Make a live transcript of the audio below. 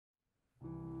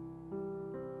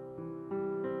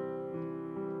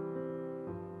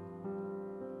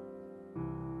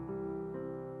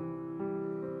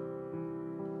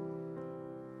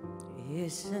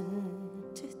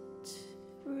Isn't it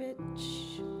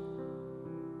rich?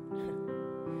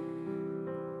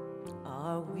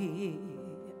 Are we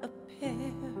a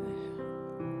pair?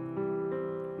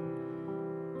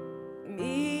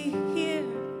 Me here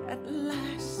at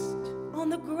last on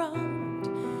the ground,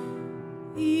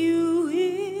 you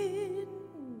in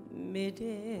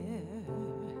midair.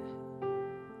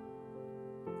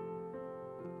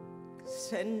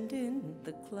 Send in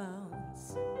the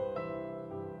clowns.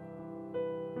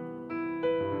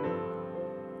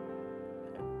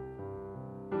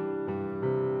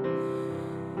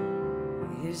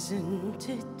 Isn't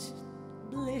it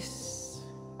bliss?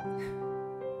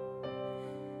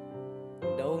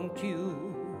 Don't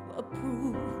you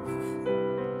approve?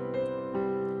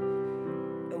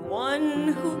 The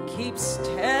one who keeps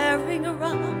staring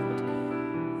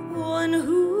around, one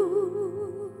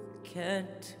who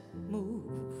can't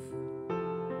move.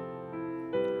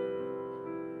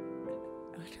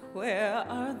 But where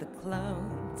are the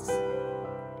clowns?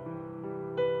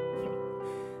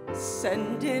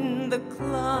 Send in the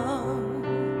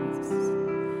clowns.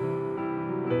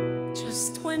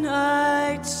 Just when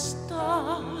I'd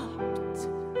stopped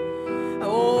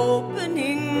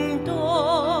opening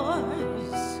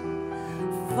doors,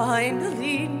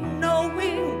 finally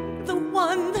knowing the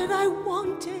one that I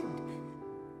wanted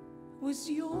was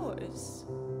yours.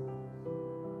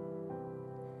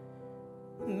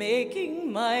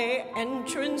 Making my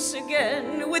entrance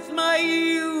again with my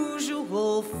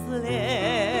usual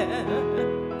flair,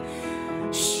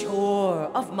 sure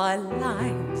of my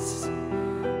lines.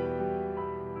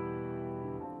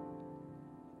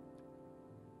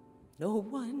 No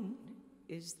one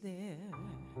is there.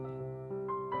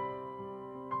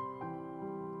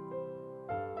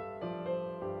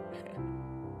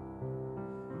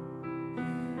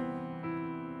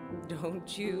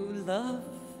 Don't you love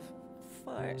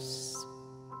farce?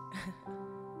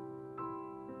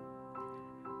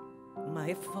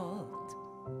 My fault,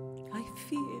 I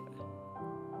fear.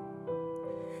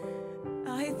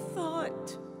 I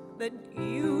thought that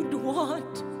you'd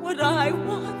want what I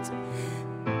want.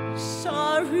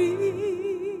 Sorry,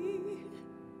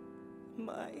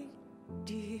 my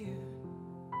dear.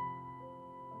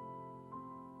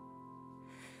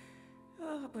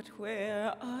 Oh, but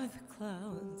where are the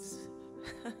clowns?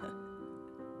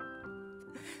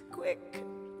 Quick,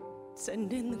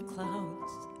 send in the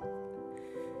clowns.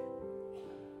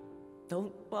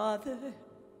 Don't bother,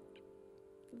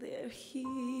 they're here.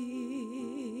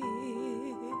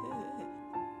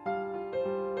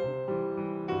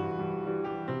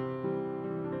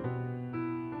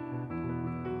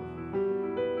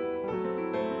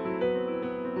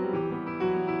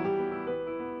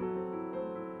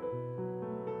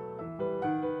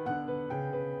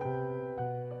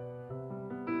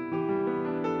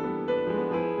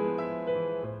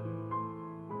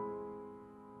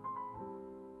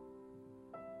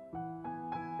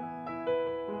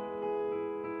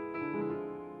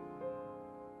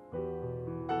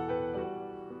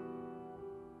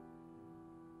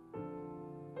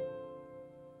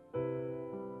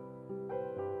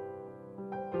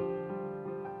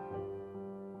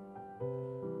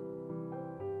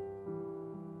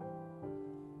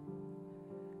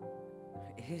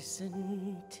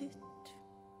 Isn't it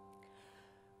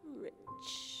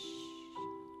rich?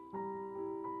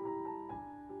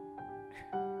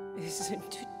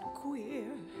 Isn't it queer?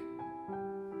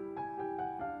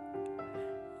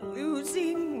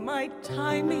 Losing my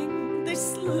timing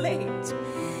this late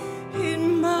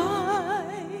in my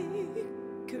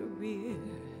career.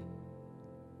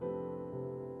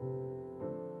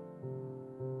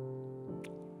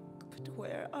 But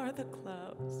where are the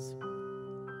clouds?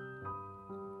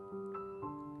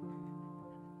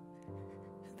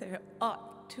 There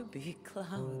ought to be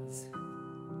clowns.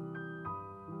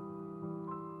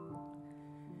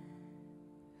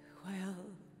 Well,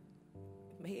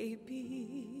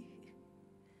 maybe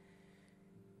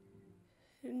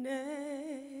next